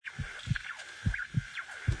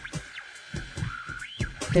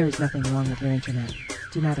There is nothing wrong with your internet.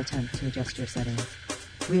 Do not attempt to adjust your settings.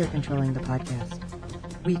 We are controlling the podcast.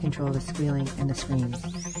 We control the squealing and the screams.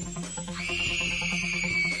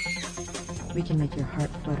 We can make your heart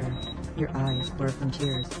flutter, your eyes blur from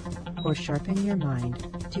tears, or sharpen your mind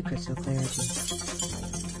to crystal clarity.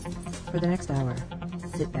 For the next hour,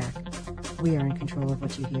 sit back. We are in control of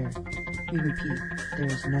what you hear. We repeat, there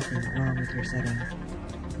is nothing wrong with your settings.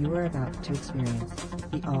 You are about to experience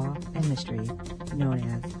the awe and mystery known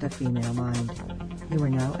as the female mind. You are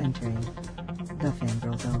now entering the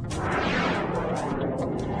Fangirl Zone.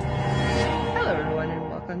 Hello everyone and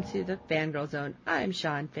welcome to the Fangirl Zone. I'm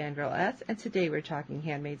Sean Fangirl S, and today we're talking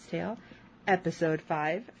Handmaid's Tale, Episode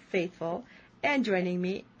 5, Faithful, and joining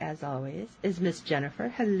me, as always, is Miss Jennifer.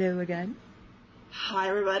 Hello again. Hi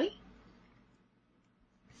everybody.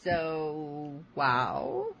 So,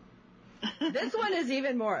 wow. This one is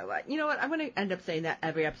even more like, you know what, I'm going to end up saying that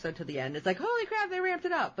every episode to the end. It's like, holy crap, they ramped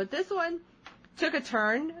it up. But this one took a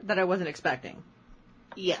turn that I wasn't expecting.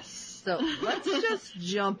 Yes. So let's just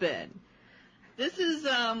jump in. This is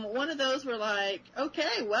one of those where, like,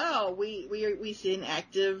 okay, well, we see an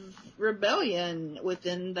active rebellion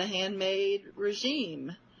within the Handmaid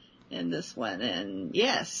regime in this one, and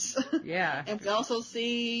yes. Yeah. And we also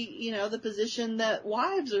see, you know, the position that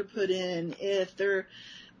wives are put in if their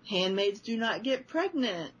handmaids do not get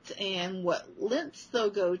pregnant, and what lengths they'll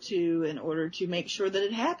go to in order to make sure that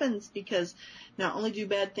it happens, because not only do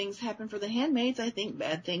bad things happen for the handmaids, I think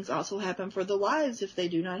bad things also happen for the wives if they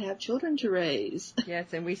do not have children to raise.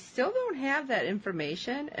 Yes, and we still don't have that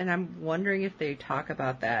information, and I'm wondering if they talk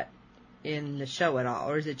about that in the show at all,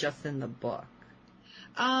 or is it just in the book?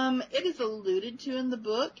 It is alluded to in the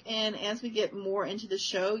book, and as we get more into the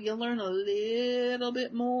show, you'll learn a little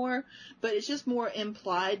bit more, but it's just more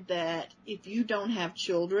implied that if you don't have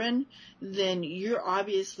children, then you're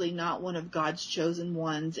obviously not one of God's chosen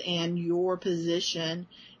ones, and your position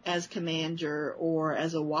as commander or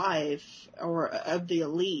as a wife or of the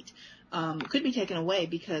elite could be taken away,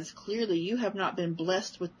 because clearly you have not been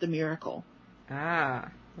blessed with the miracle. Ah.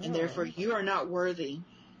 Oh. And therefore you are not worthy.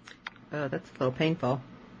 Oh, that's a little painful.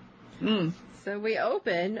 So we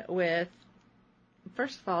open with,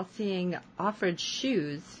 first of all, seeing Offred's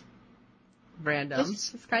shoes. Random.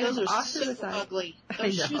 Those kind of are off so to the side. ugly.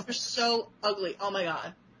 Those shoes are so ugly. Oh my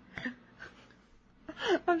god.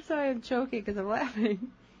 I'm sorry, I'm choking because I'm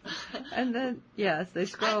laughing. And then, yes, they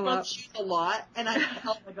scroll up. I love shoes a lot, and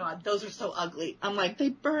oh my god, those are so ugly. I'm like, they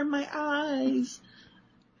burn my eyes.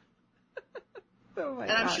 Oh my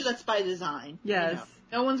and I'm God. sure that's by design. Yes. You know?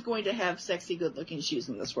 No one's going to have sexy, good-looking shoes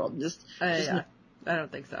in this world. Yeah, I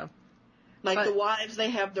don't think so. Like the wives, they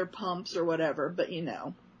have their pumps or whatever, but you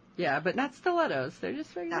know. Yeah, but not stilettos. They're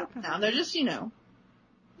just regular pumps. No, they're just, you know,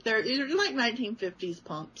 they're like 1950s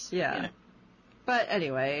pumps. Yeah. You know? But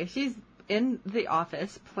anyway, she's in the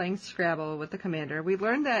office playing Scrabble with the commander. We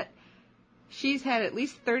learned that she's had at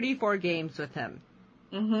least 34 games with him.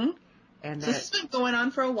 Mm-hmm. And so this has been going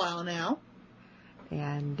on for a while now.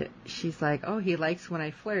 And she's like, oh, he likes when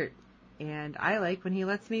I flirt, and I like when he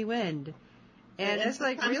lets me win. And it's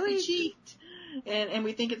like, really? We cheat. And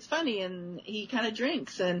we think it's funny, and he kind of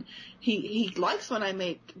drinks, and he likes when I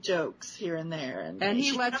make jokes here and there. And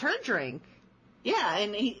he lets her drink. Yeah,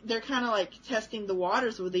 and they're kind of like testing the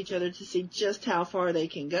waters with each other to see just how far they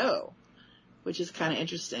can go, which is kind of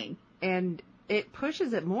interesting. And it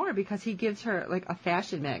pushes it more because he gives her, like, a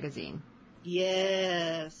fashion magazine.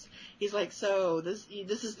 Yes. He's like, so this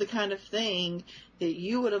is the kind of thing that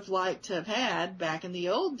you would have liked to have had back in the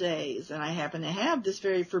old days, and I happen to have this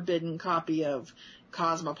very forbidden copy of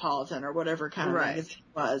Cosmopolitan or whatever kind of magazine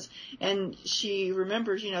it was. And she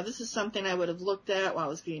remembers, you know, this is something I would have looked at while I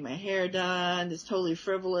was getting my hair done. It's totally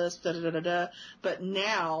frivolous, da-da-da-da-da. But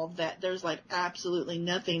now that there's like absolutely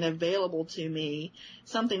nothing available to me,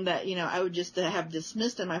 something that, you know, I would just have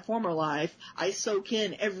dismissed in my former life, I soak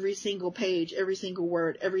in every single page, every single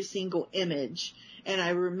word, every single image. And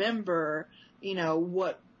I remember, you know,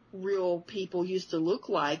 what real people used to look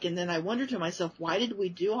like, and then I wonder to myself, why did we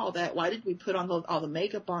do all that? Why did we put on all the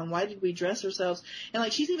makeup on? Why did we dress ourselves? And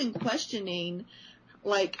like, she's even questioning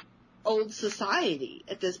like old society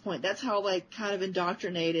at this point. That's how like kind of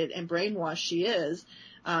indoctrinated and brainwashed she is.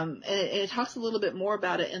 And it talks a little bit more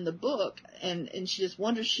about it in the book, and she just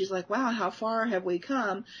wonders, she's like, wow, how far have we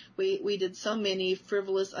come? We did so many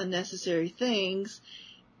frivolous, unnecessary things,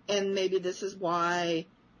 and maybe this is why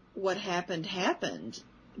what happened,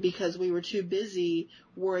 because we were too busy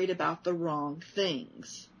worried about the wrong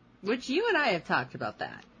things. Which you and I have talked about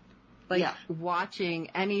that. Like, watching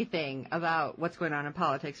anything about what's going on in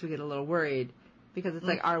politics, we get a little worried because it's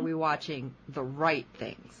like, are we watching the right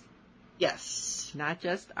things? Yes. Not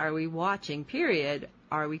just are we watching, period,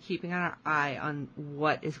 are we keeping our eye on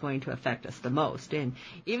what is going to affect us the most? And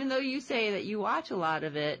even though you say that you watch a lot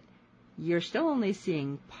of it, you're still only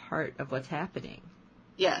seeing part of what's happening.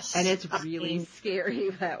 Yes. And it's really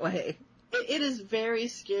scary that way. It is very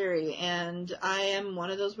scary, and I am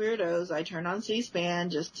one of those weirdos. I turn on C-SPAN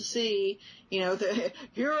just to see,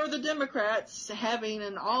 here are the Democrats having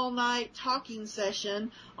an all-night talking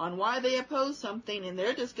session on why they oppose something, and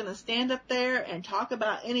they're just going to stand up there and talk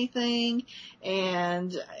about anything,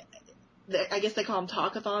 and I guess they call them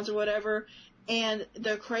talkathons or whatever, and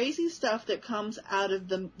the crazy stuff that comes out of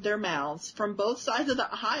their mouths from both sides of the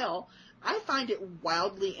aisle, I find it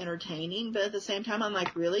wildly entertaining, but at the same time, I'm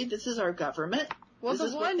like, really? This is our government? Well,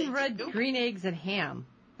 the one read green eggs and ham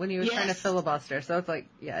when he was trying to filibuster, so it's like,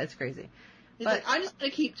 yeah, it's crazy. He's like, I'm just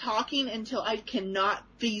going to keep talking until I cannot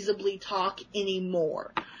feasibly talk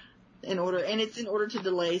anymore. And it's in order to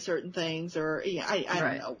delay certain things, or, I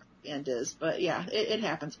don't know what the end is, but yeah, it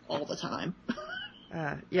happens all the time.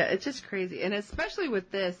 Yeah, it's just crazy. And especially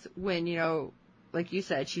with this, when, like you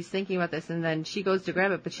said, she's thinking about this, and then she goes to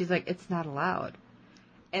grab it, but she's like, it's not allowed.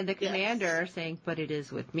 And the commander saying, but it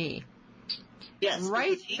is with me. Yes.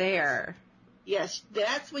 Right there. Yes,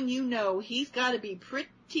 that's when you know he's got to be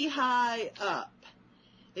pretty high up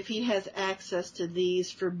if he has access to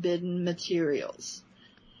these forbidden materials.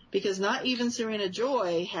 Because not even Serena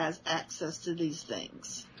Joy has access to these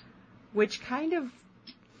things. Which kind of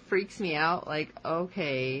freaks me out. Like,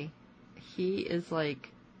 okay, he is like,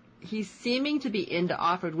 he's seeming to be into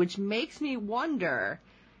Offred, which makes me wonder,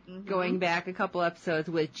 going back a couple episodes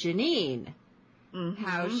with Janine,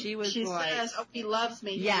 how she was she says, oh, he loves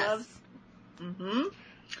me. Yes. He loves me.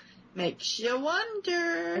 Makes you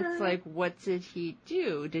wonder. It's like, what did he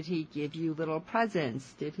do? Did he give you little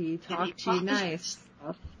presents? Did he talk to you nice?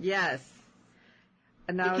 Yes.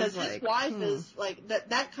 And because his wife is like,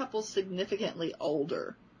 that couple's significantly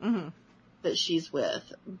older. That she's with.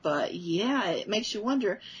 But yeah, it makes you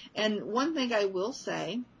wonder. And one thing I will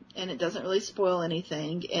say, and it doesn't really spoil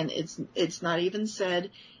anything, and it's not even said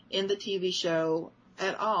in the TV show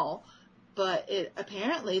at all, but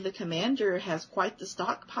apparently the commander has quite the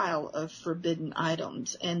stockpile of forbidden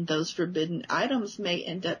items, and those forbidden items may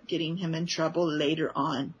end up getting him in trouble later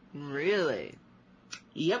on. Really?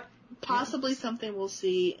 Yep. Possibly something we'll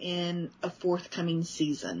see in a forthcoming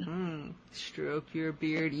season. Stroke your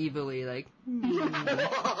beard evilly, like.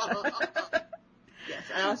 Yes,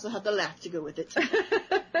 I also have the laugh to go with it.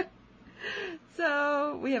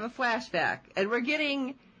 So we have a flashback, and we're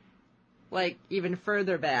getting like even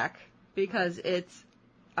further back because it's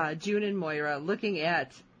June and Moira looking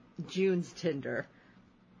at June's Tinder.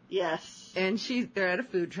 Yes. And they're at a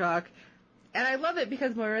food truck. And I love it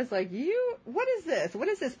because Moira's like, what is this? What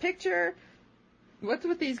is this picture? What's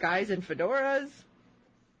with these guys in fedoras?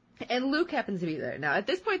 And Luke happens to be there. Now, at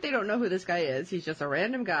this point, they don't know who this guy is. He's just a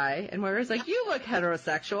random guy. And Moira's like, you look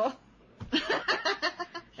heterosexual.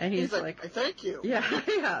 And he's like, thank you. Yeah.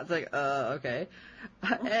 It's like, okay.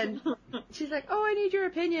 And she's like, oh, I need your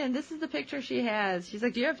opinion. This is the picture she has. She's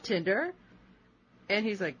like, do you have Tinder? And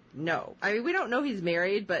he's like, no. I mean, we don't know he's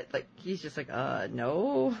married, but like, he's just like,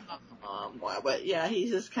 no. But yeah,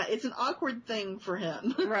 he's just it's an awkward thing for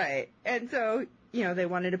him. Right. And so, they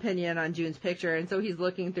want an opinion on June's picture, and so he's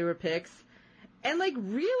looking through her pics and like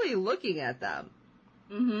really looking at them.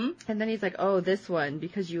 And then he's like, oh, this one,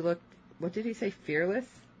 because you look, what did he say? Fearless?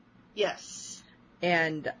 Yes.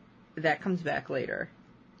 And that comes back later.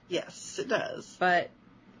 Yes, it does. But,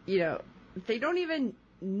 they don't even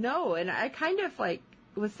know. And I kind of like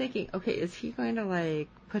was thinking, okay, is he going to like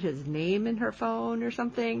put his name in her phone or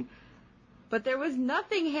something? But there was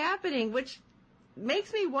nothing happening, which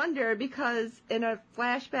makes me wonder because in a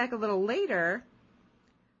flashback a little later,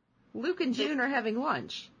 Luke and June are having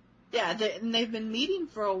lunch. Yeah, they've been meeting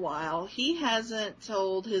for a while. He hasn't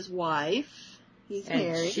told his wife he's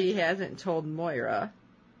married. And she hasn't told Moira.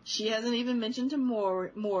 She hasn't even mentioned to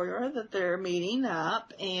Moira that they're meeting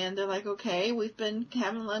up, and they're like, okay, we've been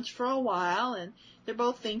having lunch for a while, and they're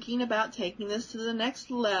both thinking about taking this to the next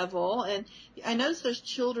level, and I noticed there's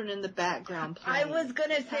children in the background playing. I was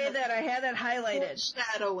going to say that. I had that highlighted.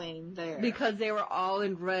 Foreshadowing there. Because they were all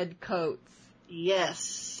in red coats.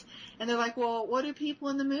 Yes. And they're like, well, what do people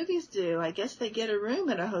in the movies do? I guess they get a room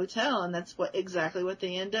at a hotel, and that's exactly what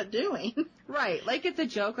they end up doing. Right. Like it's a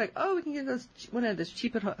joke, like, oh, we can get one of those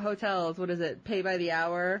cheap hotels. What is it? Pay by the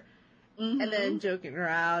hour. And then joking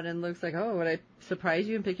around, and Luke's like, oh, would I surprise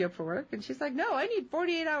you and pick you up for work? And she's like, no, I need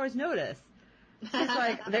 48 hours notice. She's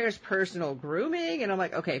like, there's personal grooming. And I'm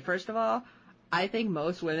like, okay, first of all, I think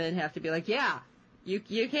most women have to be like, yeah,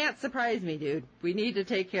 You can't surprise me, dude. We need to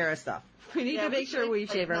take care of stuff. We need to make sure we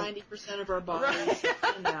shave our... 90% of our bodies.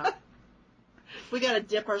 Right. We got to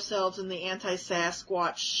dip ourselves in the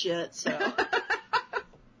anti-Sasquatch shit, so...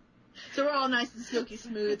 So we're all nice and silky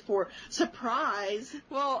smooth for surprise.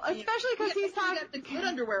 Well, especially because he's talking... We got the good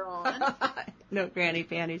underwear on. No granny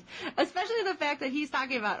panties. Especially the fact that he's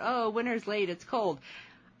talking about, oh, winter's late, it's cold.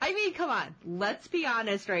 I mean, come on. Let's be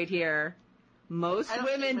honest right here. Most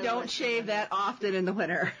women don't shave that often in the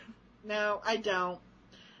winter. No, I don't.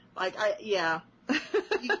 Yeah.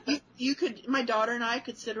 you could, my daughter and I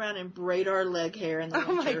could sit around and braid our leg hair in the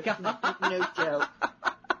winter. Oh my God. No joke.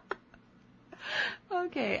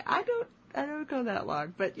 Okay, I don't go that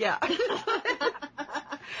long, but yeah. But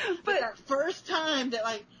that first time that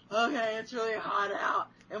okay, it's really hot out.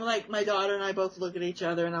 And my daughter and I both look at each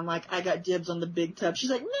other and I'm like, I got dibs on the big tub. She's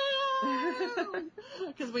like, no!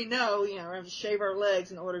 Because we know, we have to shave our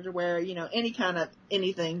legs in order to wear,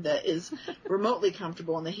 anything that is remotely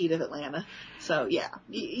comfortable in the heat of Atlanta. So yeah,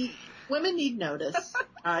 women need notice.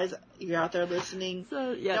 Guys, you're out there listening.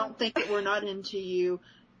 So, yeah. Don't think that we're not into you.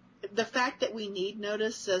 The fact that we need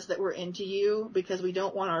notice says that we're into you because we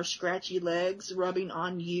don't want our scratchy legs rubbing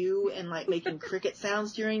on you and making cricket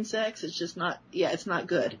sounds during sex. It's just not, it's not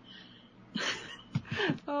good.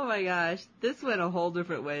 Oh my gosh. This went a whole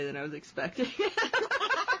different way than I was expecting.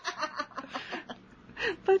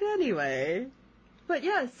 But anyway. But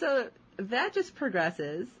yeah, so that just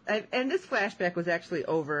progresses. And this flashback was actually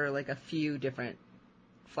over a few different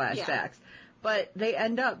flashbacks. Yeah. But they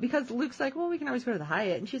end up, because Luke's like, well, we can always go to the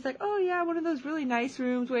Hyatt. And she's like, oh, yeah, one of those really nice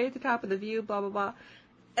rooms way at the top of the view, blah, blah, blah.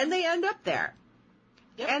 And they end up there.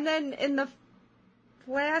 Yep. And then in the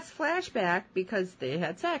last flashback, because they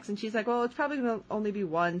had sex, and she's like, well, it's probably going to only be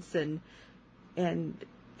once, and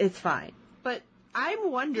it's fine. But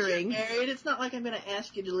I'm wondering... You're married. It's not like I'm going to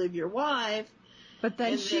ask you to leave your wife. But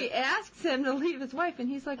then she asks him to leave his wife, and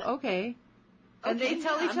he's like, okay. And they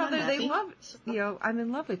tell each other they love, I'm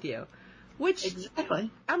in love with you. Which, exactly.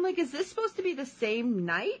 I'm like, is this supposed to be the same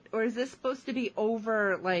night? Or is this supposed to be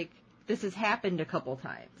over, this has happened a couple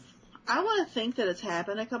times? I want to think that it's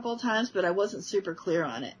happened a couple of times, but I wasn't super clear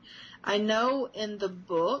on it. I know in the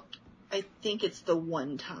book, I think it's the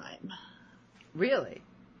one time. Really?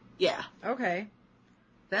 Yeah. Okay.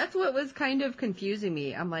 That's what was kind of confusing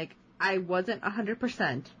me. I'm like, I wasn't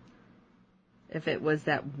 100% if it was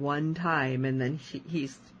that one time, and then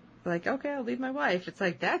he's... okay, I'll leave my wife. It's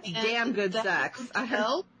that's damn good sex.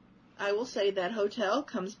 Hotel, I will say that hotel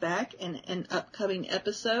comes back in an upcoming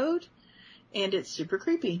episode, and it's super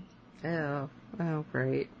creepy. Oh,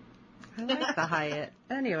 great. I like the Hyatt.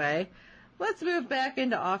 Anyway, let's move back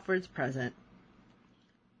into Offred's present.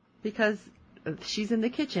 Because she's in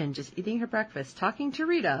the kitchen just eating her breakfast, talking to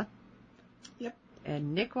Rita. Yep.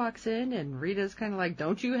 And Nick walks in, and Rita's kind of like,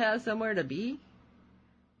 don't you have somewhere to be?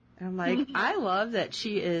 And I'm like, I love that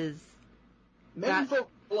she is... Men folk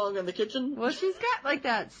belong in the kitchen. Well, she's got,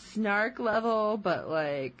 that snark level, but,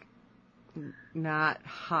 not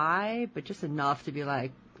high, but just enough to be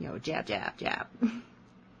jab, jab, jab.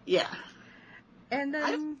 Yeah. And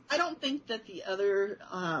then... I don't think that the other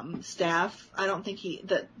staff, I don't think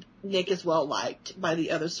that Nick is well liked by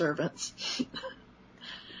the other servants.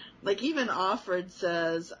 Even Offred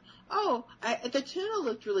says... Oh, the tuna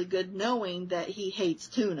looked really good knowing that he hates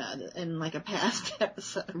tuna in a past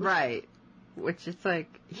episode. Right. Which is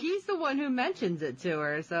he's the one who mentions it to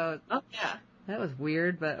her, so. Oh, yeah. That was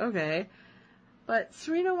weird, but okay. But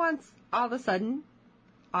Serena wants, all of a sudden,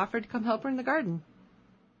 Offred to come help her in the garden.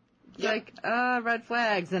 Yep. Red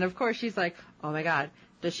flags. And of course she's like, oh my God,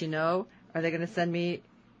 does she know? Are they going to send me?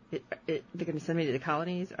 They're going to send me to the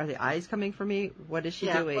colonies? Are the eyes coming for me? What is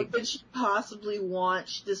she doing? What could she possibly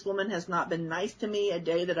want? This woman has not been nice to me a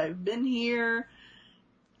day that I've been here,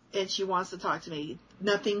 and she wants to talk to me.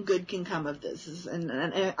 Nothing good can come of this. And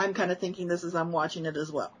I'm kind of thinking this as I'm watching it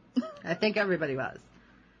as well. I think everybody was.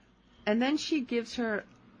 And then she gives her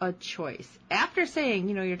a choice. After saying,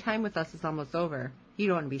 your time with us is almost over, you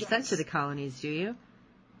don't want to be sent to the colonies, do you?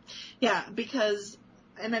 Yeah, because...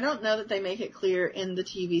 And I don't know that they make it clear in the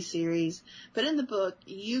TV series, but in the book,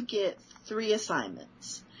 you get 3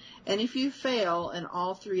 assignments. And if you fail in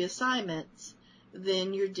all 3 assignments,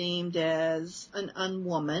 then you're deemed as an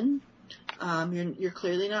unwoman. You're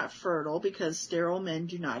clearly not fertile because sterile men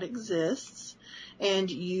do not exist.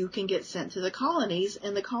 And you can get sent to the colonies.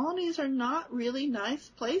 And the colonies are not really nice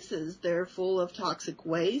places. They're full of toxic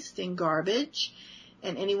waste and garbage.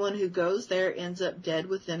 And anyone who goes there ends up dead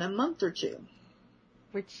within a month or 2.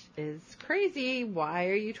 Which is crazy. Why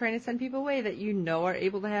are you trying to send people away that are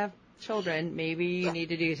able to have children? Maybe you need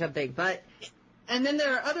to do something. But And then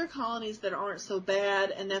there are other colonies that aren't so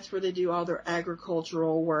bad, and that's where they do all their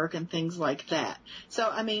agricultural work and things like that. So,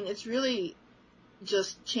 I mean, it's really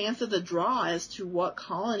just chance of the draw as to what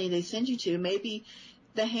colony they send you to. Maybe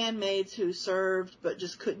the handmaids who served but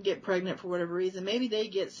just couldn't get pregnant for whatever reason, maybe they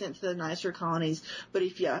get sent to the nicer colonies. But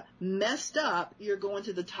if you messed up, you're going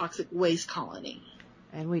to the toxic waste colony.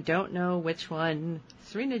 And we don't know which one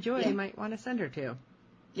Serena Joy might want to send her to.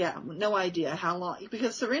 Yeah, no idea how long,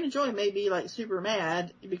 because Serena Joy may be like super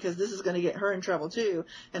mad because this is going to get her in trouble too,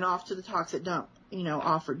 and off to the toxic dump,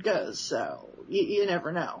 Offred goes. So you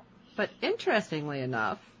never know. But interestingly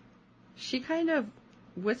enough, she kind of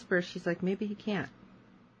whispers, she's like, maybe he can't.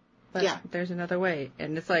 But there's another way.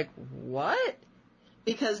 And it's like, what?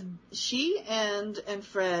 Because she and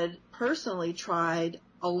Fred personally tried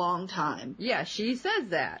a long time. Yeah, she says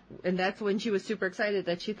that. And that's when she was super excited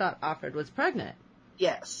that she thought Offred was pregnant.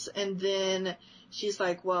 Yes. And then she's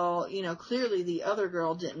like, well, clearly the other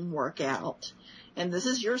girl didn't work out. And this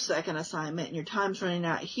is your second assignment and your time's running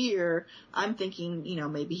out here. I'm thinking,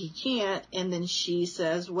 maybe he can't. And then she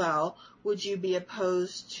says, well, would you be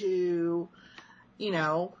opposed to,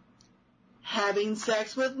 having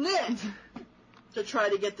sex with Nick to try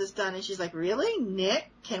to get this done? And she's like, really? Nick?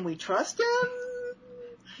 Can we trust him?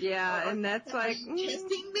 Yeah, and that's like... Are you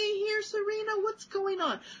testing me here, Serena? What's going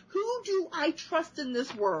on? Who do I trust in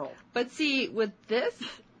this world? But see, with this,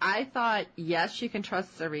 I thought, yes, she can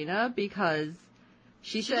trust Serena because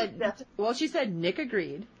she said Nick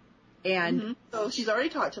agreed. And so she's already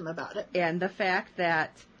talked to him about it. And the fact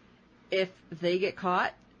that if they get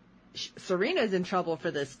caught, Serena's in trouble for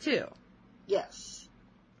this too. Yes.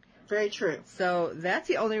 Very true. So that's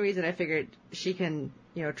the only reason I figured she can,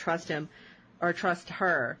 trust him. Or trust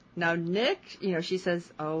her. Now, Nick, she says,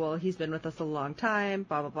 oh, well, he's been with us a long time,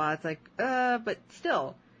 blah, blah, blah. It's like, but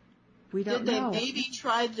still, we don't know. Did they maybe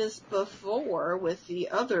try this before with the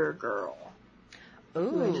other girl? Ooh.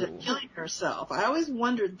 Who ended up killing herself? I always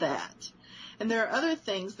wondered that. And there are other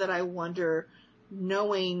things that I wonder,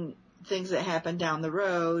 knowing things that happened down the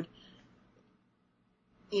road,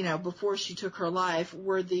 before she took her life,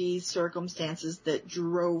 were these circumstances that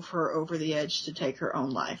drove her over the edge to take her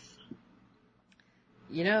own life?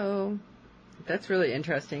 That's really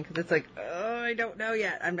interesting because it's like, oh, I don't know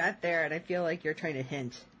yet. I'm not there, and I feel like you're trying to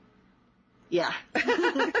hint. Yeah. All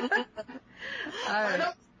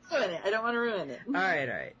right. I don't want to ruin it. All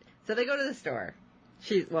right. So they go to the store.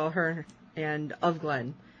 Her and of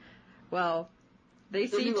Glen. Well, they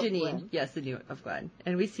see Janine. Yes, the new of Glen.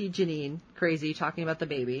 And we see Janine crazy talking about the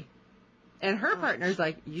baby. And her partner's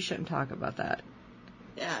like, you shouldn't talk about that.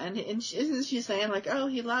 Yeah, and isn't she saying, like, oh,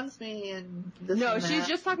 he loves me, and this No, and that? She's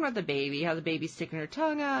just talking about the baby, how the baby's sticking her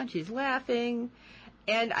tongue out, she's laughing.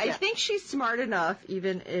 And I think she's smart enough,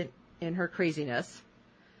 even in her craziness,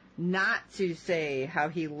 not to say how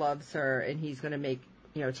he loves her and he's going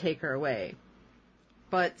to take her away.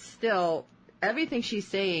 But still, everything she's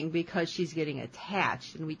saying because she's getting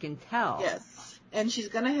attached, and we can tell. Yes, and she's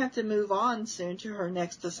going to have to move on soon to her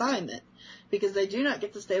next assignment. Because they do not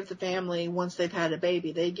get to stay with the family once they've had a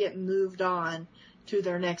baby. They get moved on to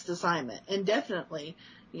their next assignment. Indefinitely,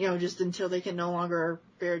 just until they can no longer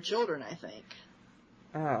bear children, I think.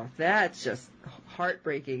 Oh, that's just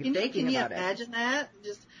heartbreaking thinking about it. Can you imagine that?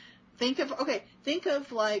 Just think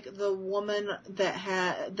of like the woman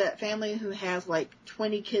that family who has like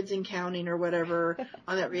 20 kids and counting or whatever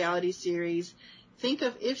on that reality series. Think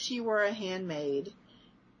of if she were a handmaid.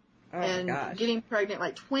 Getting pregnant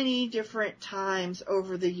like 20 different times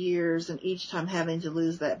over the years and each time having to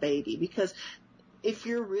lose that baby. Because if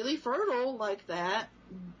you're really fertile like that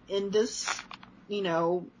in this,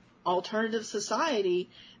 alternative society,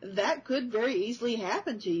 that could very easily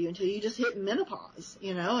happen to you until you just hit menopause,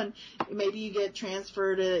 and maybe you get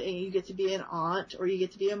transferred and you get to be an aunt or you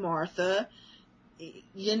get to be a Martha.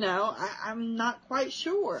 I'm not quite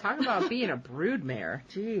sure. Talk about being a broodmare.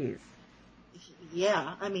 Jeez.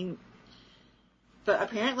 Yeah, but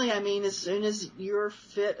apparently, as soon as you're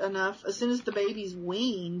fit enough, as soon as the baby's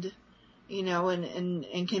weaned,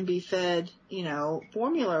 and can be fed,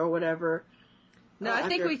 formula or whatever. No, I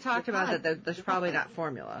think we talked about that. There's probably not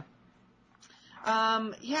formula.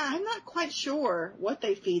 Yeah, I'm not quite sure what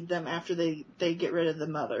they feed them after they get rid of the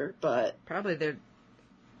mother, but probably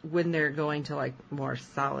when they're going to like more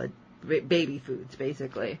solid baby foods,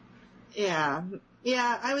 basically. Yeah,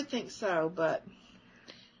 I would think so, but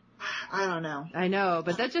I don't know. I know,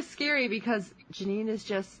 but that's just scary because Janine is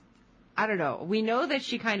just, I don't know. We know that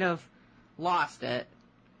she kind of lost it.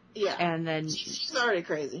 Yeah. And then she's already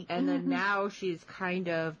crazy. And then now she's kind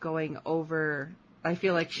of going over, I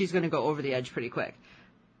feel like she's going to go over the edge pretty quick.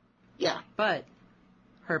 Yeah. But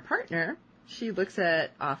her partner, she looks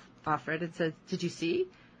at Offred and says, "Did you see?"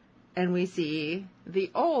 And we see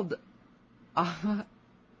the old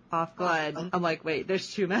Offglad. I'm like, wait,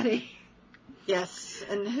 there's too many. Yes.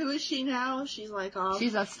 And who is she now? She's like off.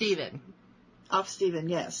 She's off Steven. Off Steven,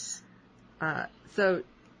 yes. So,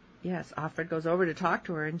 yes, Offred goes over to talk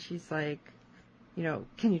to her, and she's like,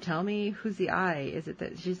 can you tell me who's the eye? Is it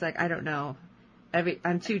that? She's like, I don't know.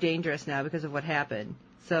 I'm too dangerous now because of what happened.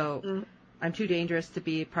 So I'm too dangerous to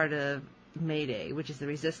be part of Mayday, which is the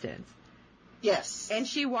resistance. Yes. And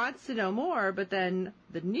she wants to know more, but then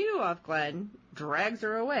the new Offglen drags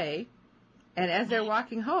her away. And as they're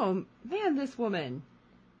walking home, man, this woman,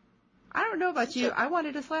 I don't know about you, I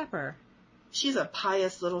wanted to slap her. She's a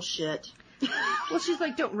pious little shit. Well, she's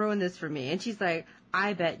like, don't ruin this for me. And she's like,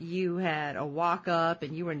 I bet you had a walk up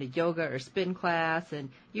and you were in a yoga or spin class and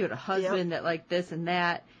you had a husband that liked this and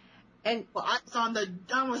that. And well, I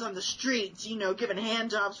was on the streets, giving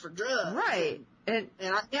hand jobs for drugs. Right. And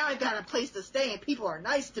now I got a place to stay and people are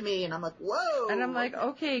nice to me and I'm like, whoa. And I'm like,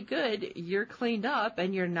 okay, good. You're cleaned up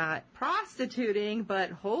and you're not prostituting, but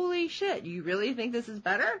holy shit, you really think this is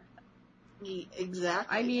better?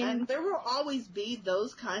 Exactly. I mean, and there will always be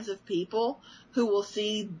those kinds of people who will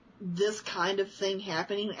see this kind of thing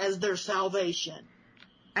happening as their salvation.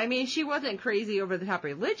 I mean, she wasn't crazy over the top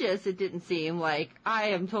religious. It didn't seem like I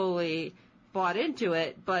am totally bought into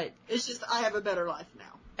it, but it's just I have a better life now.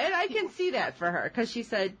 And I can see that for her because she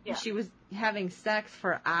said she was having sex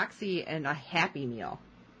for Oxy and a Happy Meal.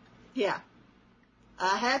 Yeah.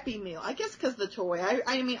 A Happy Meal. I guess because the toy.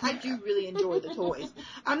 I mean, I do really enjoy the toys.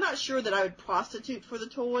 I'm not sure that I would prostitute for the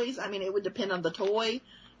toys. I mean, it would depend on the toy,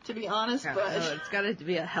 to be honest. But it's got to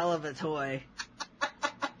be a hell of a toy.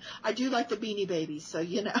 I do like the Beanie Babies, so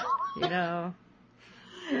No,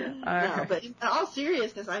 but in all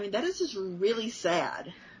seriousness, I mean, that is just really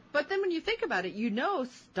sad. But then when you think about it,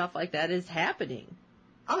 stuff like that is happening.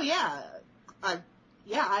 Oh yeah. I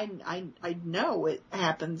know it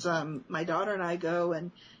happens. My daughter and I go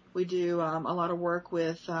and we do a lot of work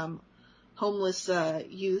with homeless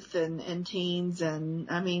youth and teens,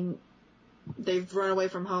 and I mean they've run away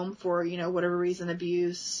from home for whatever reason,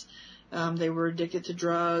 abuse. They were addicted to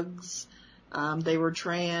drugs. They were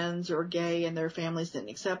trans or gay and their families didn't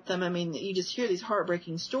accept them. I mean, you just hear these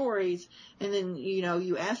heartbreaking stories and then,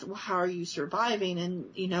 you ask, well, how are you surviving? And,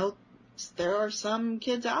 there are some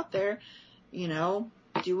kids out there,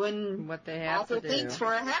 doing what they have awful to do. Things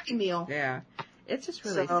for a Happy Meal. Yeah. It's just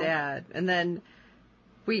really sad. And then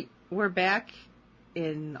we're back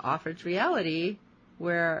in Offred's reality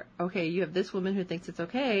where, okay, you have this woman who thinks it's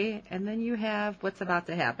okay, and then you have what's about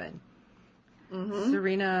to happen. Mm-hmm.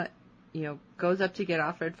 Serena, goes up to get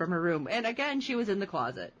Offred from her room. And again, she was in the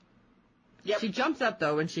closet. Yep. She jumps up,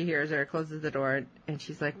 though, when she hears her, closes the door, and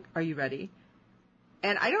she's like, are you ready?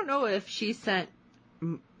 And I don't know if she sent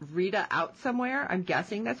Rita out somewhere. I'm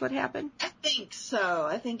guessing that's what happened. I think so.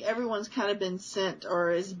 I think everyone's kind of been sent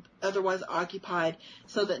or is otherwise occupied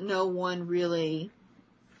so that no one really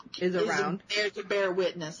is around there to bear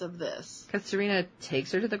witness of this. Because Serena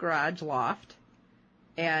takes her to the garage loft,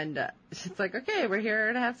 and she's like, okay, we're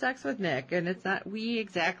here to have sex with Nick. And it's not we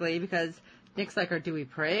exactly, because Nick's like, do we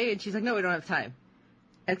pray? And she's like, no, we don't have time.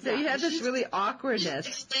 And so you have this really awkwardness.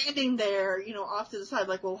 She's standing there, off to the side,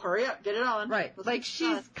 like, well, hurry up, get it on. Right. Like,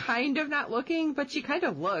 she's kind of not looking, but she kind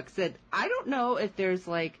of looks. And I don't know if there's,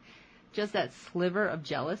 just that sliver of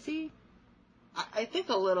jealousy. I think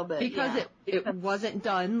a little bit, because it wasn't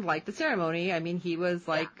done like the ceremony. I mean, he was,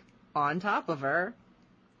 on top of her.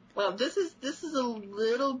 Well, this is a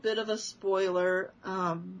little bit of a spoiler.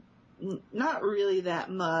 Not really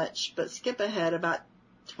that much, but skip ahead about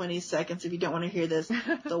 20 seconds if you don't want to hear this.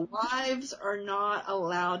 The wives are not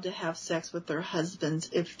allowed to have sex with their husbands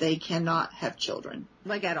if they cannot have children.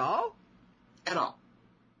 Like at all? At all.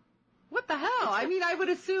 What the hell? I mean, I would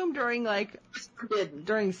assume during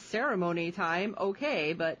during ceremony time,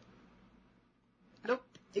 okay, but nope.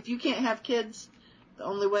 If you can't have kids, the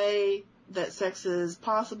only way that sex is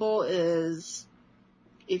possible is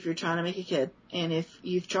if you're trying to make a kid. And if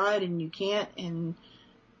you've tried and you can't, and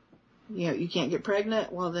you can't get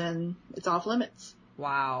pregnant, well then it's off limits.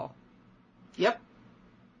 Wow. Yep.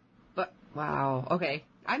 But wow. Okay.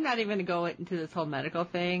 I'm not even going to go into this whole medical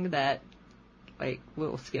thing that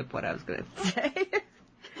we'll skip what I was going to say.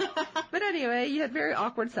 But anyway, you had very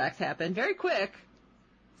awkward sex happen very quick.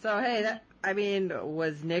 So hey,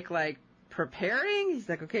 was Nick preparing? He's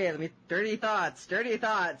like, okay, let me dirty thoughts,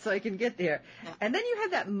 so I can get there. Yeah. And then you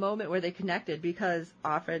had that moment where they connected because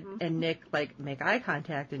Offred and Nick make eye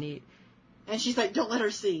contact and she's like, don't let her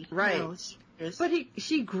see. Right. No, but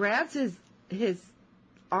she grabs his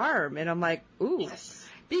arm and I'm like, ooh. Yes.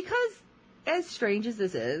 Because as strange as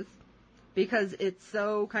this is, because it's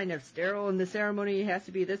so kind of sterile and the ceremony has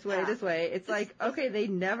to be this way, it's like, okay, they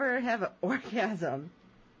never have an orgasm.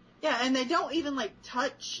 Yeah, and they don't even, like,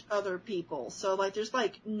 touch other people. So, like, there's,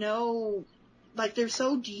 like, no... Like, they're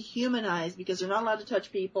so dehumanized because they're not allowed to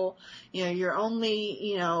touch people. You know, you're only,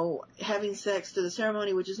 you know, having sex through the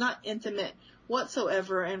ceremony, which is not intimate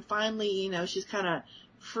whatsoever. And finally, you know, she's kind of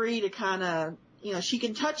free to kind of, you know, she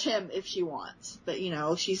can touch him if she wants. But, you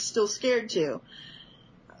know, she's still scared to.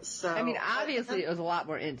 So, I mean, obviously it was a lot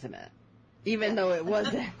more intimate, even though it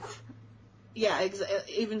wasn't. Yeah,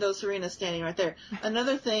 even though Serena's standing right there.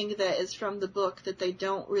 Another thing that is from the book that they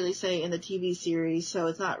don't really say in the TV series, so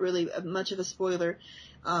it's not really much of a spoiler.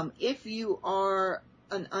 If you are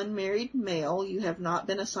an unmarried male, you have not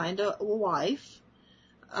been assigned a wife,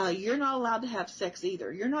 you're not allowed to have sex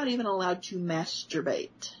either. You're not even allowed to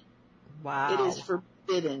masturbate. Wow. It is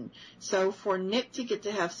forbidden. So for Nick to get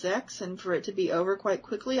to have sex and for it to be over quite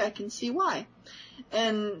quickly, I can see why.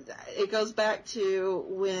 And it goes back to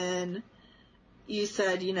when you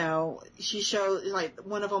said, you know, she showed, like,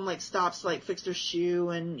 one of them, like, stops to, like, fix their shoe,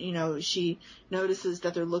 and, you know, she notices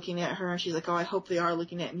that they're looking at her, and she's like, oh, I hope they are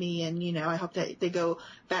looking at me, and, you know, I hope that they go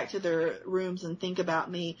back to their rooms and think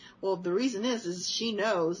about me. Well, the reason is she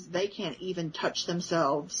knows they can't even touch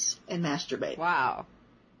themselves and masturbate. Wow.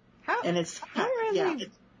 How are they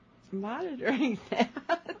monitoring that?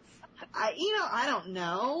 I don't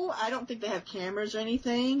know. I don't think they have cameras or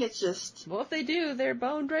anything. It's just... Well, if they do, they're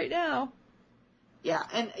boned right now. Yeah,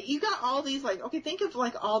 and you got all these, like, okay, think of,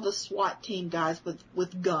 like, all the SWAT team guys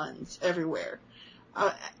with guns everywhere.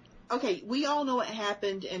 Okay, we all know what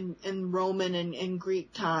happened in Roman and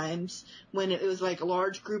Greek times when it was, like,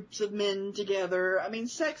 large groups of men together. I mean,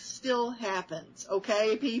 sex still happens,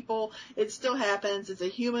 okay, people? It still happens. It's a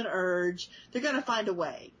human urge. They're gonna find a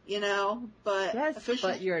way, you know? But yes,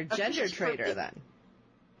 but you're a gender traitor then.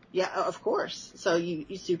 Yeah, of course. So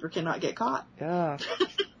you super cannot get caught. Ugh.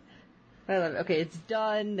 I love it. Okay, it's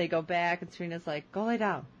done. They go back, and Serena's like, go lay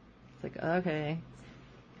down. It's like, okay.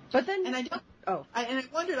 But then... And I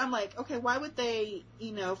wondered, I'm like, okay, why would they,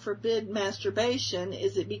 you know, forbid masturbation?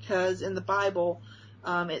 Is it because in the Bible,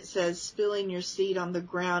 it says spilling your seed on the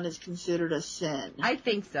ground is considered a sin? I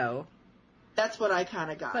think so. That's what I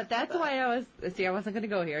kind of got. But that's why I wasn't going to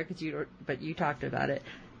go here, but you talked about it.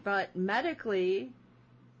 But medically,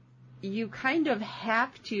 you kind of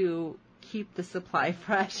have to keep the supply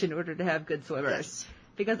fresh in order to have good swimmers. Yes.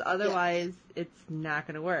 Because otherwise, it's not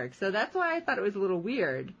going to work. So that's why I thought it was a little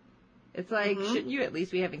weird. It's like, shouldn't you at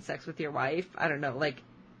least be having sex with your wife? I don't know, like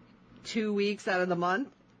 2 weeks out of the month?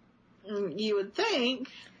 You would think.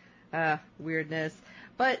 Weirdness.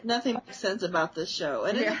 But nothing makes sense about this show.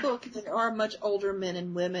 And in the book, there are much older men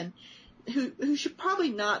and women who should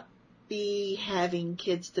probably not be having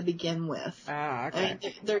kids to begin with. Okay.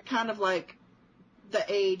 And they're kind of like the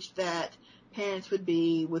age that parents would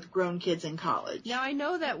be with grown kids in college. Now, I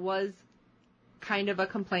know that was kind of a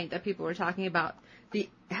complaint that people were talking about,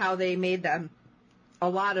 how they made them, a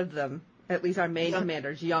lot of them, at least our main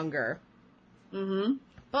commanders, younger. Mm-hmm.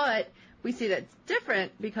 But we see that's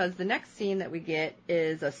different because the next scene that we get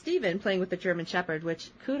is Stephen playing with the German Shepherd, which,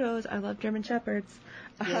 kudos, I love German Shepherds.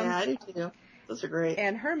 Yeah, I do too. Those are great.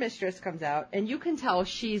 And her mistress comes out, and you can tell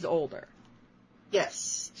she's older.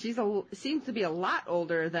 Yes. She seems to be a lot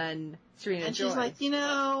older than Serena and Joy. She's like, we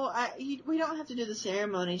don't have to do the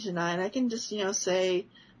ceremony tonight. I can just, say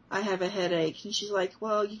I have a headache. And she's like,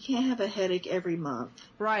 well, you can't have a headache every month.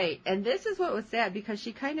 Right. And this is what was sad because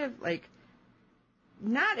she kind of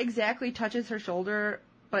not exactly touches her shoulder,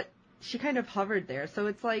 but she kind of hovered there. So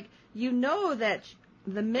it's like, that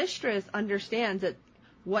the mistress understands that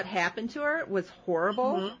what happened to her was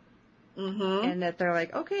horrible. Mm-hmm. Mm-hmm. And that they're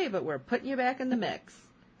like, okay, but we're putting you back in the mix.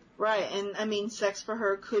 Right. And I mean, sex for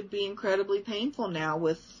her could be incredibly painful now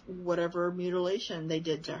with whatever mutilation they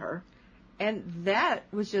did to her. And that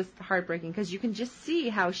was just heartbreaking because you can just see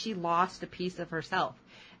how she lost a piece of herself.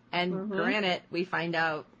 And granted, we find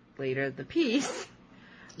out later the piece,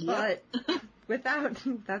 but without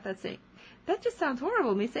that saying, that just sounds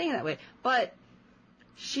horrible, me saying it that way. But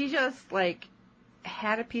she just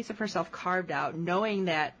had a piece of herself carved out, knowing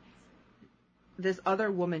that this other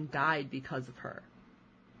woman died because of her.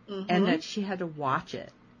 Mm-hmm. And that she had to watch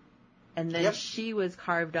it. And then she was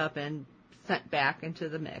carved up and sent back into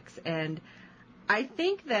the mix. And I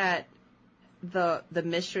think that the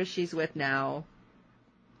mistress she's with now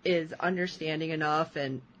is understanding enough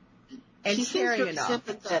and caring enough.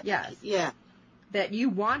 Yes. Yeah. That you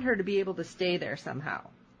want her to be able to stay there somehow.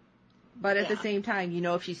 But at the same time,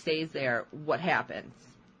 if she stays there, what happens?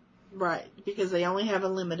 Right. Because they only have a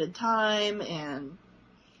limited time and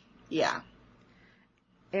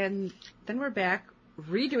And then we're back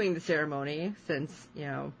redoing the ceremony since,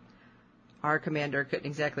 our commander couldn't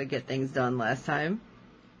exactly get things done last time.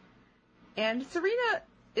 And Serena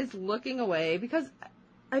is looking away because,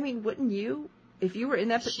 wouldn't you, if you were in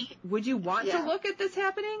that, would you want to look at this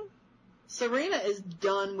happening? Serena is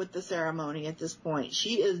done with the ceremony at this point.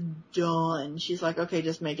 She is done. She's like, okay,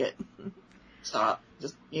 just make it stop.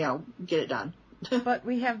 Just, get it done. But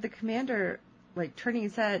we have the commander, turning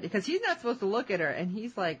his head, because he's not supposed to look at her, and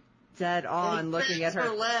he's, dead on looking at her.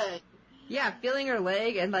 Her leg. Yeah, feeling her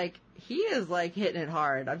leg, and, he is, hitting it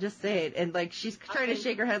hard. I'm just saying. And, she's trying to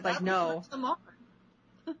shake her head no.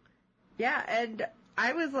 Yeah, and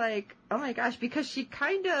I was like, oh, my gosh, because she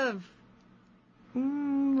kind of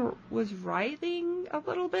was writhing a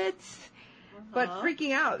little bit, but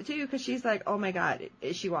freaking out, too, because she's like, oh, my God,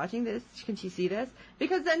 is she watching this? Can she see this?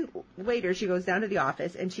 Because then later she goes down to the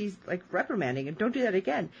office, and she's, reprimanding him, don't do that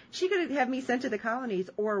again. She could have me sent to the colonies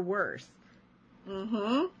or worse.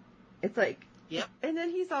 Mm-hmm. It's yep. And then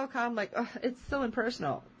he's all calm, oh, it's so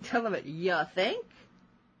impersonal. Tell him it, you think?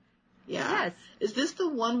 Yeah. Yes. Is this the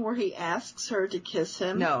one where he asks her to kiss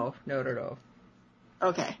him? No.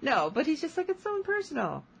 Okay. No, but he's just it's so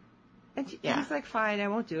impersonal. And he's fine, I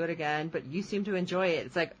won't do it again, but you seem to enjoy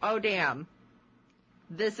it. It's oh, damn.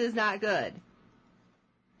 This is not good.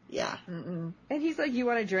 Yeah. Mm-mm. And he's you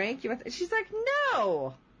want a drink? She's like,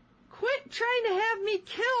 no! Quit trying to have me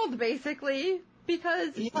killed, basically, because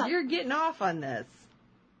you're getting off on this.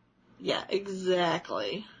 Yeah,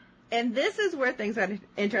 exactly. And this is where things got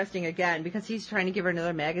interesting again, because he's trying to give her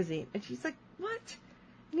another magazine. And she's like, what?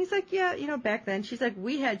 And he's like, yeah, back then. She's like,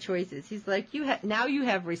 we had choices. He's like, now you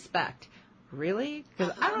have respect. Really?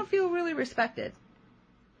 Because I don't feel really respected.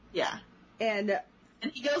 Yeah. And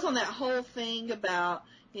he goes on that whole thing about,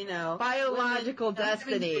 biological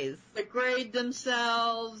destinies. Degrade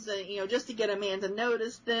themselves, and, just to get a man to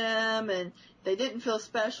notice them, and they didn't feel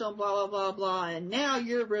special, blah, blah, blah, blah, and now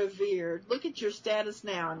you're revered. Look at your status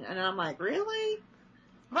now. And I'm like, really?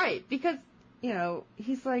 Right, because,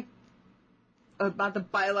 he's like, about the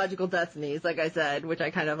biological destinies, like I said, which I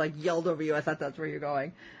kind of yelled over you. I thought that's where you're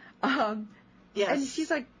going. Yes. And she's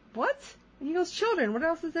like, what? And he goes, children, what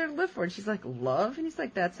else is there to live for? And she's like, love? And he's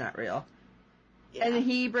like, that's not real. Yeah. And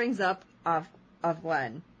he brings up of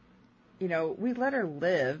Glenn. We let her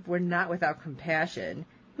live. We're not without compassion.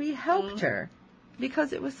 We helped her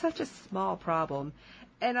because it was such a small problem.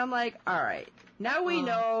 And I'm like, all right, now we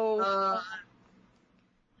know.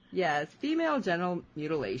 Yes, female genital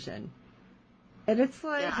mutilation. And it's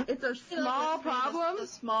it's a small problem. It's a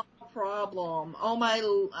small problem. Oh my,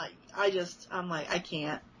 I'm like, I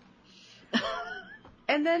can't.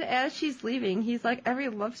 And then as she's leaving, he's like, every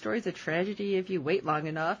love story is a tragedy if you wait long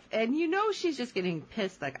enough. And she's just getting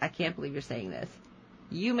pissed, I can't believe you're saying this.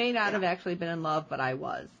 You may not have actually been in love, but I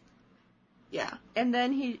was. Yeah. And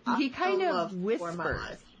then he kind of whispers.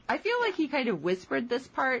 I feel like he kind of whispered this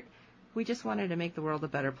part. We just wanted to make the world a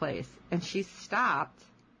better place. And she stopped.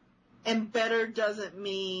 And better doesn't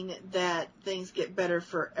mean that things get better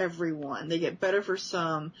for everyone. They get better for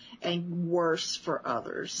some and worse for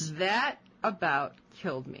others. That about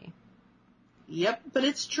killed me. Yep, but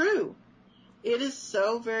it's true. It is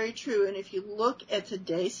so very true. And if you look at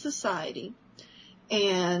today's society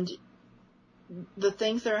and the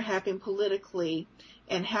things that are happening politically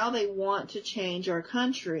and how they want to change our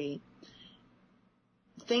country,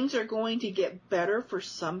 things are going to get better for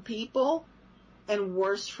some people and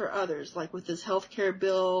worse for others. Like with this health care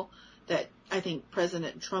bill that I think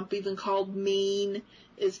President Trump even called mean,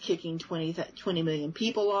 is kicking 20 million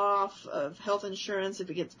people off of health insurance if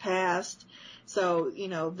it gets passed. So,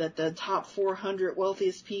 that the top 400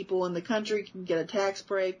 wealthiest people in the country can get a tax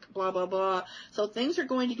break, blah, blah, blah. So things are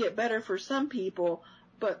going to get better for some people,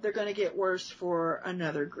 but they're going to get worse for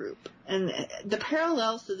another group. And the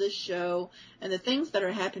parallels to this show and the things that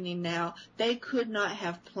are happening now, they could not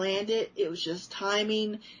have planned it. It was just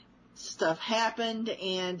timing. Stuff happened,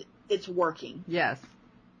 and it's working. Yes.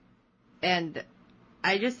 And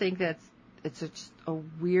I just think it's just a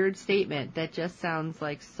weird statement that just sounds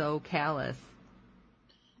so callous.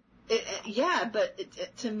 But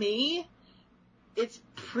to me, it's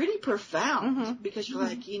pretty profound because you're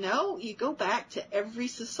like, you go back to every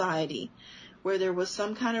society where there was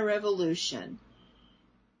some kind of revolution,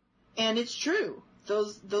 and it's true.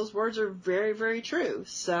 Those words are very, very true.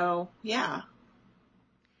 So, yeah.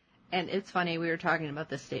 And it's funny, we were talking about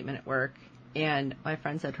this statement at work, and my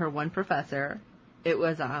friend said her one professor, it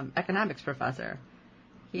was economics professor.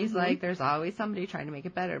 He's like, there's always somebody trying to make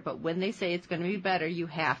it better, but when they say it's going to be better, you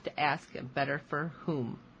have to ask them, better for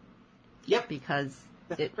whom? Yep. Because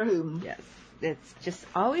for whom? Yes. It's just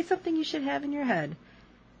always something you should have in your head.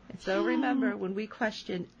 And so remember, when we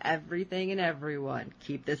question everything and everyone,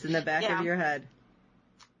 keep this in the back of your head.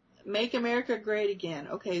 Make America great again.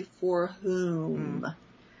 Okay, for whom?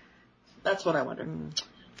 That's what I wonder.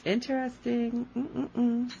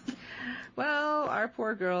 Interesting. Well, our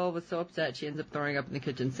poor girl was so upset she ends up throwing up in the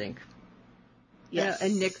kitchen sink. Yes.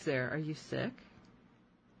 And Nick's there. Are you sick?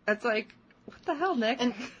 That's like, what the hell, Nick?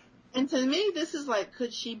 And to me, this is like,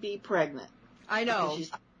 could she be pregnant? I know.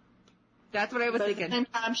 That's what I was thinking. At the same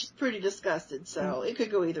time, she's pretty disgusted, so it could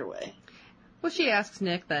go either way. Well, she asks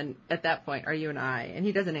Nick then, at that point, are you an I? And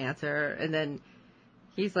he doesn't answer. And then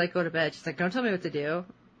he's like, go to bed. She's like, don't tell me what to do.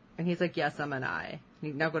 And he's like, yes, I'm an I.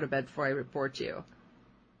 Now go to bed before I report you.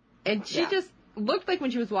 And she just looked like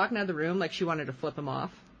when she was walking out of the room, like she wanted to flip him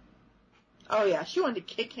off. Oh, yeah. She wanted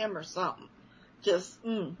to kick him or something. Just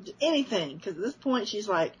anything. Because at this point, she's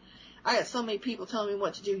like, I got so many people telling me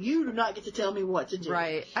what to do. You do not get to tell me what to do.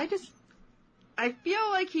 Right. I feel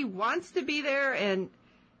like he wants to be there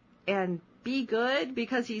and be good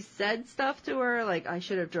because he said stuff to her like, I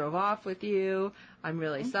should have drove off with you. I'm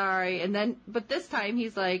really sorry. And then, but this time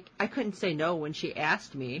he's like, I couldn't say no when she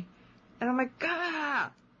asked me. And I'm like, I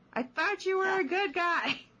thought you were a good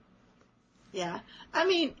guy. Yeah. I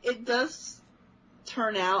mean, it does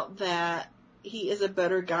turn out that he is a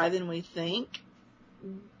better guy than we think,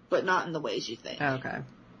 but not in the ways you think. Okay.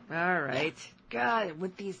 All right. God,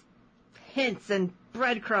 with these hints and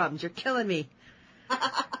breadcrumbs, you're killing me.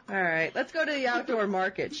 All right, let's go to the outdoor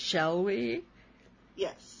market, shall we?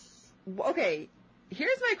 Yes. Okay,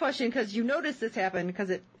 here's my question, because you notice this happen because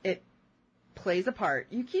it plays a part.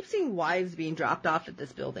 You keep seeing wives being dropped off at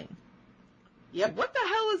this building. Yep. What the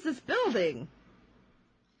hell is this building?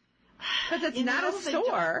 Because it's not a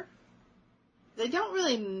store. They don't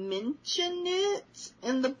really mention it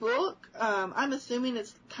in the book. I'm assuming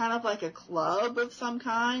it's kind of like a club of some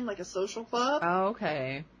kind, like a social club. Oh,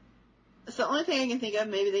 okay. It's the only thing I can think of.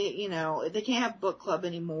 Maybe they can't have book club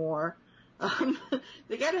anymore.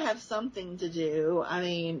 They got to have something to do. I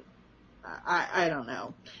mean, I don't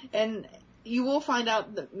know. And you will find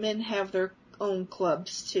out that men have their own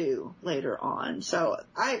clubs too later on. So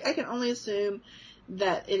I can only assume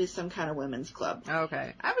that it is some kind of women's club.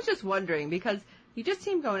 Okay. I was just wondering because you just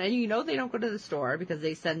seem going, and you know they don't go to the store because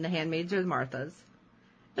they send the handmaids or the Marthas.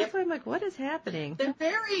 That's why I'm like, what is happening? They're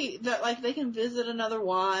like they can visit another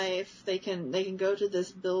wife. They can go to this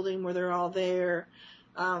building where they're all there.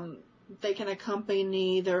 They can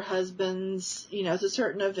accompany their husbands, to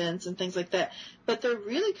certain events and things like that. But they're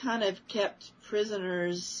really kind of kept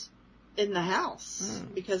prisoners in the house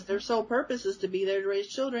because their sole purpose is to be there to raise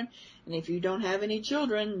children. And if you don't have any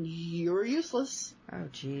children, you're useless. Oh,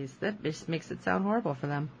 geez, that just makes it sound horrible for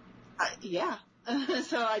them. Yeah.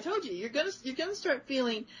 So I told you, you're gonna start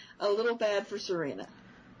feeling a little bad for Serena.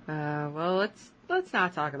 Well, let's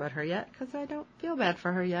not talk about her yet because I don't feel bad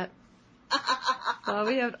for her yet. Well,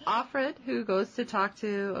 we have Offred who goes to talk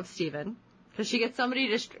to Stephen because she gets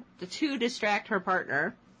somebody to distract her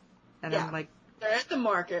partner, and I'm like, they're at the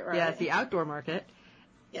market, right? Yeah, it's the outdoor market,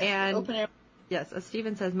 and open air. Yes,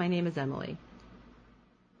 Stephen says, "My name is Emily,"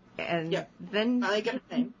 and then I get her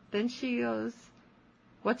name. Then she goes,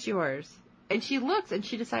 "What's yours?" And she looks and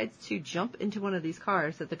she decides to jump into one of these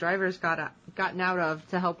cars that the driver's gotten out of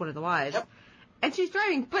to help one of the wives. Yep. And she's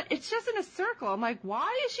driving, but it's just in a circle. I'm like,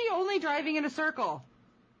 why is she only driving in a circle?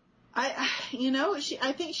 I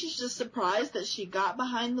think she's just surprised that she got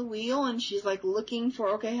behind the wheel and she's like looking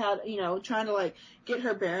for, trying to like get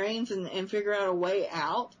her bearings and figure out a way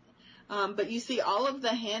out. But you see all of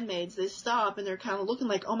the handmaids, they stop and they're kind of looking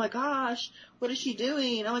like, oh my gosh, what is she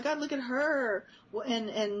doing? Oh my God, look at her.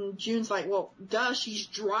 And June's like, well, duh, she's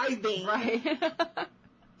driving. Right.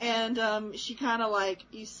 And, she kind of like,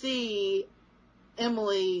 you see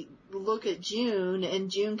Emily look at June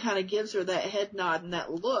and June kind of gives her that head nod and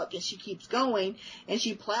that look and she keeps going and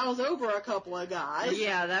she plows over a couple of guys.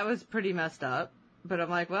 Yeah, that was pretty messed up. But I'm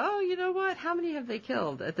like, well, you know what? How many have they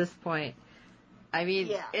killed at this point? I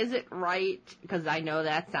mean, Is it right? Because I know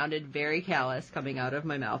that sounded very callous coming out of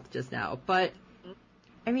my mouth just now. But,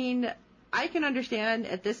 I mean, I can understand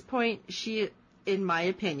at this point she, in my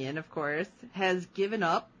opinion, of course, has given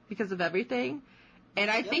up because of everything. And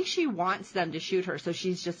I think she wants them to shoot her, so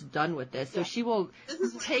she's just done with this. So she will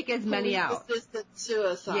take as many out. Assisted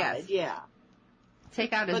suicide,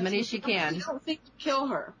 Take out as many as she can. We don't think to kill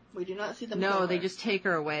her. We do not see them kill her. No, they just take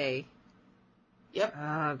her away. Yep.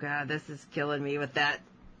 Oh, God, this is killing me with that.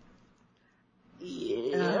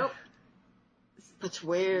 Yep. But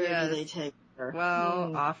where do they take her?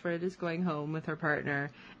 Well, Offred is going home with her partner.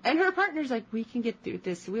 And her partner's like, we can get through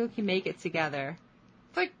this. We can make it together.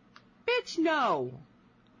 It's like, bitch, no.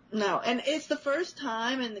 No, and it's the first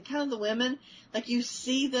time, and kind of the women, like, you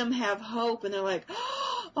see them have hope, and they're like,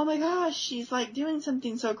 oh my gosh, she's like doing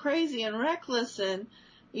something so crazy and reckless, and,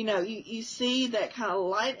 you see that kind of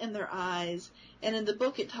light in their eyes, and in the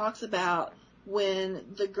book it talks about when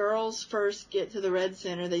the girls first get to the Red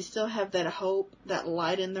Center, they still have that hope, that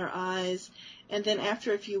light in their eyes, and then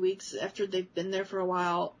after a few weeks, after they've been there for a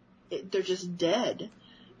while, they're just dead.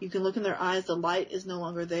 You can look in their eyes, the light is no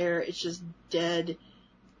longer there, it's just dead.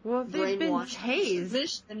 Well, they've been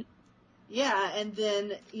tased. Yeah, and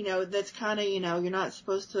then, that's kind of, you're not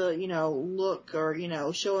supposed to, look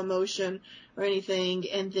or, show emotion or anything,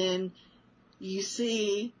 and then you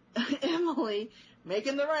see Emily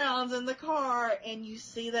making the rounds in the car, and you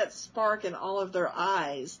see that spark in all of their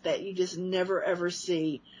eyes that you just never ever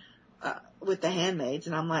see with the Handmaids,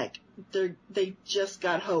 and I'm like, they just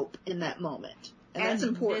got hope in that moment, and that's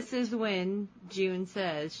important. This is when June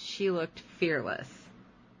says she looked fearless.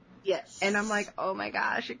 Yes. And I'm like, oh my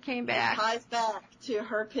gosh, it came back. It ties back to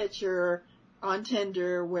her picture on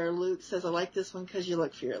Tinder where Luke says, I like this one because you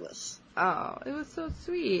look fearless. Oh, it was so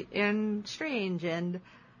sweet and strange, and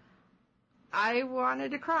I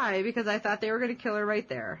wanted to cry because I thought they were going to kill her right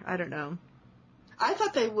there. I don't know. I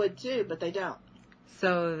thought they would too, but they don't.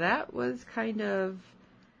 So that was kind of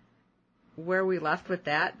where we left with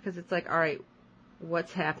that, because it's like, all right,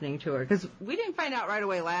 what's happening to her? Because we didn't find out right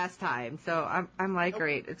away last time, so I'm like,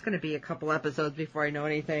 great, it's going to be a couple episodes before I know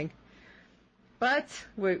anything. But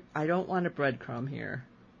I don't want a breadcrumb here.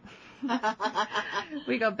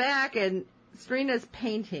 We go back, and Serena's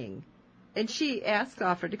painting, and she asks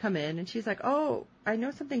Alfred to come in, and she's like, oh, I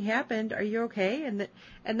know something happened, are you okay? And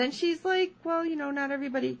then she's like, well, not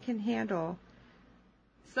everybody can handle.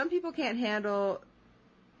 Some people can't handle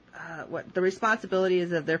what the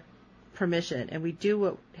responsibilities of their permission, and we do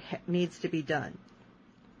what needs to be done.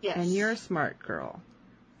 Yes. And you're a smart girl.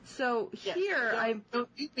 So yes. here don't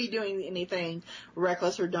you be doing anything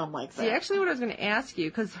reckless or dumb like that. See, actually what I was going to ask you,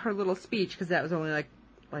 because her little speech, because that was only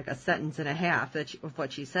like a sentence and a half of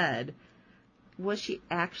what she said, was she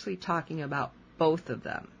actually talking about both of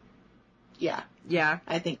them? Yeah. Yeah?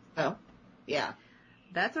 I think so. Yeah.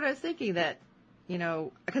 That's what I was thinking, that,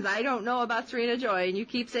 because I don't know about Serena Joy, and you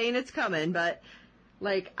keep saying it's coming, but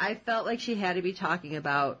I felt like she had to be talking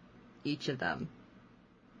about each of them.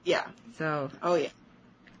 Yeah. So. Oh, yeah.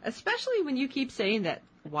 Especially when you keep saying that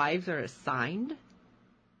wives are assigned.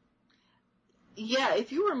 Yeah,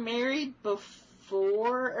 if you were married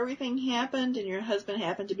before everything happened and your husband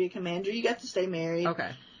happened to be a commander, you got to stay married. Okay.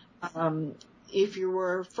 If you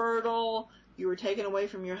were fertile, you were taken away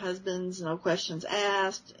from your husbands, no questions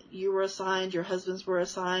asked. You were assigned, your husbands were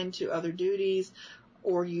assigned to other duties,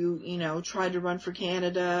 or you tried to run for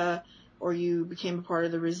Canada, or you became a part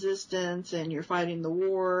of the resistance and you're fighting the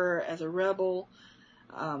war as a rebel.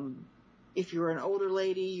 If you were an older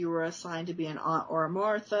lady, you were assigned to be an Aunt or a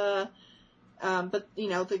Martha. But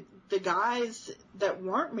the guys that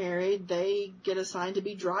weren't married, they get assigned to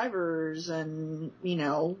be drivers and,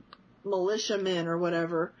 militiamen or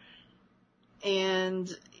whatever.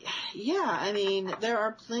 And yeah, there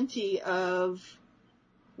are plenty of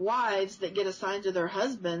wives that get assigned to their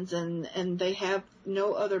husbands and they have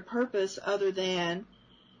no other purpose other than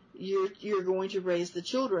you're going to raise the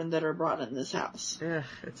children that are brought in this house. Ugh,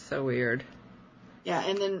 it's so weird. Yeah,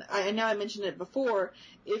 and then I know I mentioned it before.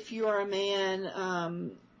 If you are a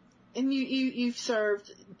man, and you've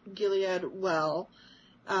served Gilead well,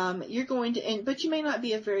 you're going to, but you may not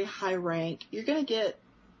be a very high rank. You're going to get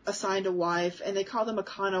assigned a wife, and they call them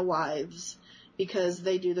Akana wives because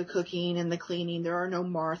they do the cooking and the cleaning. There are no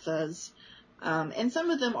Marthas, and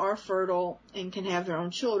some of them are fertile and can have their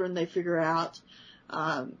own children. They figure out.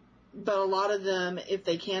 But a lot of them, if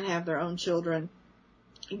they can't have their own children,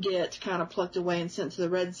 get kind of plucked away and sent to the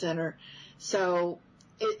Red Center. So,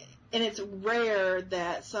 it's rare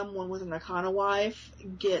that someone with an Akana wife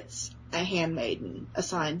gets a handmaiden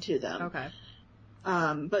assigned to them. Okay.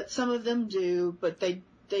 But some of them do, but they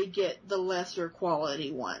get the lesser quality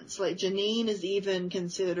ones. Like Janine is even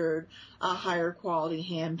considered a higher quality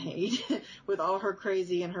handmaid. With all her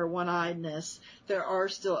crazy and her one-eyedness, there are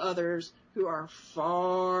still others who are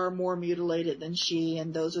far more mutilated than she,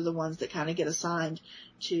 and those are the ones that kind of get assigned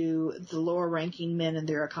to the lower-ranking men and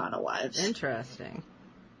their Akana wives. Interesting.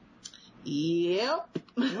 Yep.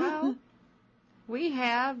 Well, we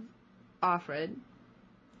have Alfred,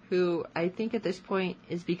 who I think at this point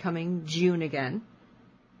is becoming June again.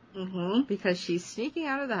 Mm-hmm. Because she's sneaking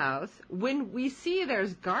out of the house when we see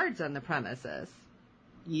there's guards on the premises.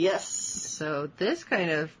 Yes. So this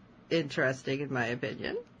kind of interesting in my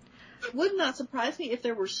opinion. It would not surprise me if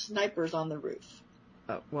there were snipers on the roof.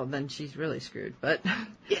 Oh, well, then she's really screwed, but...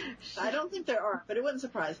 Yeah, I don't think there are, but it wouldn't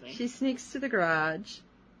surprise me. She sneaks to the garage,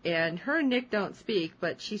 and her and Nick don't speak,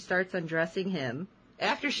 but she starts undressing him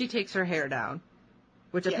after she takes her hair down,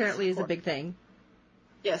 which apparently is a big thing.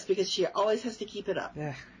 Yes, because she always has to keep it up.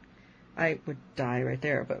 Ugh, I would die right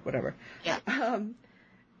there, but whatever. Yeah.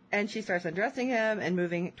 And she starts undressing him and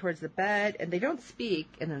moving towards the bed, and they don't speak,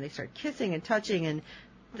 and then they start kissing and touching, and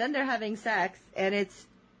then they're having sex, and it's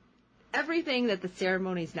everything that the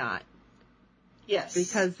ceremony's not. Yes.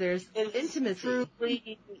 Because there's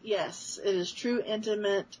intimacy. Yes, it is true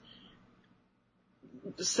intimate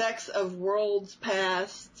sex of worlds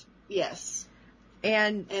past. Yes.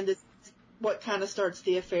 And it's what kind of starts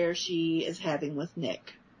the affair she is having with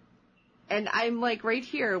Nick. And I'm like right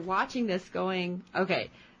here watching this going, okay,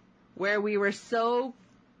 where we were so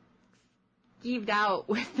skeeved out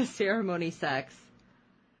with the ceremony sex,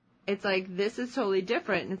 it's like, this is totally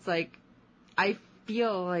different. And it's like, I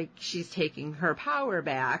feel like she's taking her power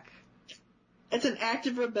back. It's an act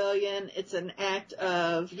of rebellion. It's an act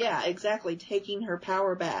of, yeah, exactly, taking her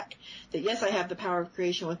power back. That, yes, I have the power of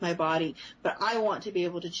creation with my body, but I want to be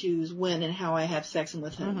able to choose when and how I have sex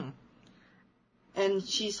with him. Mm-hmm. And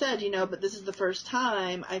she said, but this is the first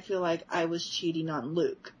time I feel like I was cheating on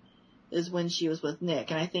Luke, is when she was with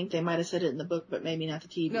Nick. And I think they might have said it in the book, but maybe not the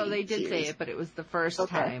TV No, they did series. say it, but it was the first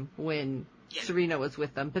time when Serena was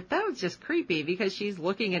with them. But that was just creepy because she's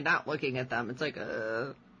looking and not looking at them. It's like,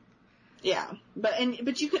 Yeah,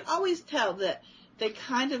 but you could always tell that they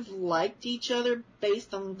kind of liked each other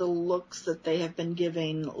based on the looks that they have been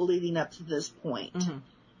giving leading up to this point. Mm-hmm.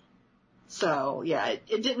 So, yeah, it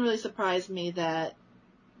didn't really surprise me that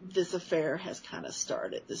this affair has kind of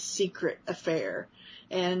started, this secret affair.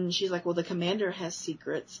 And she's like, well, the commander has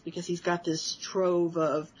secrets because he's got this trove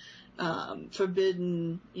of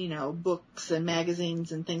forbidden, books and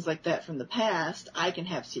magazines and things like that from the past. I can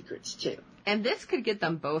have secrets too. And this could get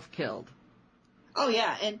them both killed. Oh,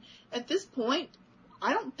 yeah. And at this point,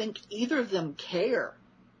 I don't think either of them care.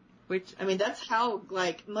 That's how,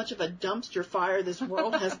 much of a dumpster fire this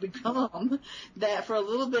world has become, that for a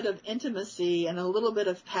little bit of intimacy and a little bit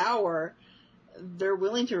of power, they're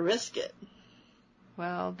willing to risk it.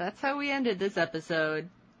 Well, that's how we ended this episode.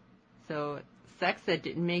 So, sex that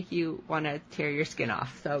didn't make you want to tear your skin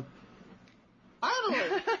off. So,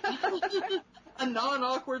 finally! A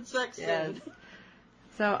non-awkward sex scene.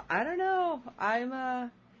 So, I don't know.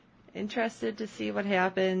 I'm interested to see what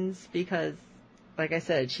happens because, like I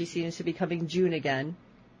said, she seems to be coming June again.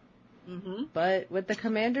 Mm-hmm. But with the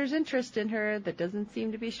commander's interest in her, that doesn't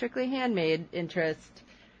seem to be strictly Handmaid interest.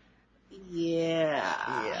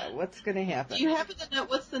 Yeah, what's going to happen? Do you happen to know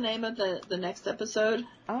what's the name of the next episode?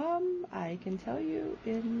 I can tell you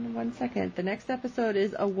in 1 second. The next episode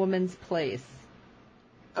is A Woman's Place.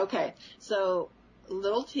 Okay, so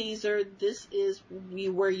little teaser. This is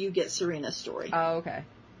where you get Serena's story. Oh, okay.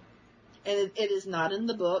 And it is not in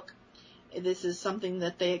the book. This is something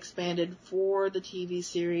that they expanded for the TV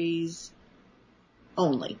series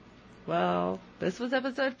only. Well, this was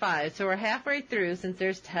episode 5, so we're halfway through since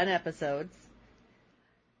there's 10 episodes.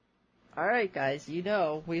 All right, guys,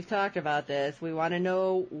 we've talked about this. We want to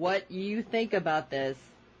know what you think about this.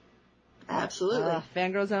 Absolutely.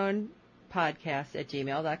 Fangirl Zone Podcast at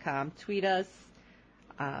gmail.com. Tweet us.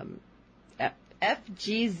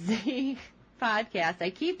 FGZ Podcast. I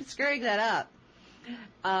keep screwing that up.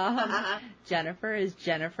 Jennifer is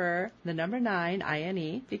Jennifer, the number 9,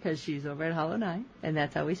 INE, because she's over at Hollow 9, and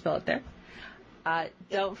that's how we spell it there.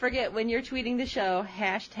 Don't forget, when you're tweeting the show,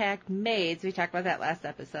 #Maids. We talked about that last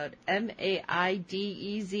episode.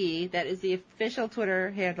 MAIDEZ. That is the official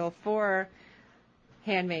Twitter handle for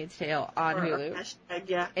Handmaid's Tale on Hulu.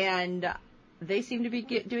 Yeah. And they seem to be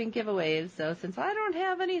doing giveaways, so since I don't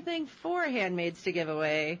have anything for Handmaids to give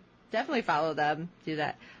away, definitely follow them. Do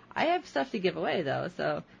that. I have stuff to give away, though,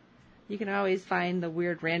 so you can always find the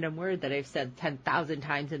weird random word that I've said 10,000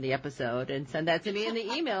 times in the episode and send that to me in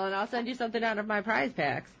the email, and I'll send you something out of my prize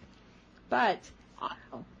packs. But,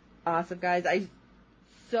 awesome, guys. I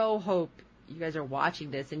so hope you guys are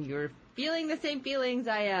watching this and you're feeling the same feelings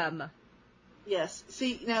I am. Yes.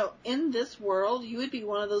 See, now, in this world, you would be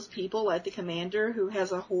one of those people like the commander who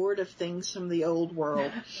has a hoard of things from the old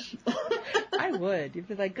world. I would. You'd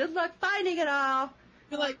be like, good luck finding it all.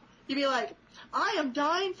 You'd be like, I am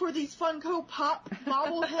dying for these Funko Pop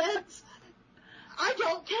bobbleheads. I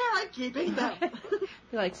don't care. I'm keeping them.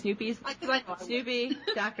 Be like Snoopy's. Snoopy,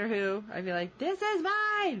 Doctor Who. I'd be like, this is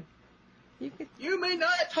mine. You may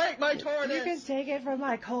not take my TARDIS. You can take it from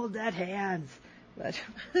my cold dead hands. But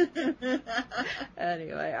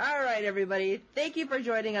anyway, all right, everybody. Thank you for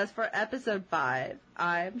joining us for episode 5.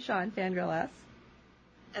 I'm Sean Fangirl S.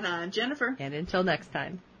 And I'm Jennifer. And until next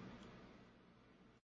time.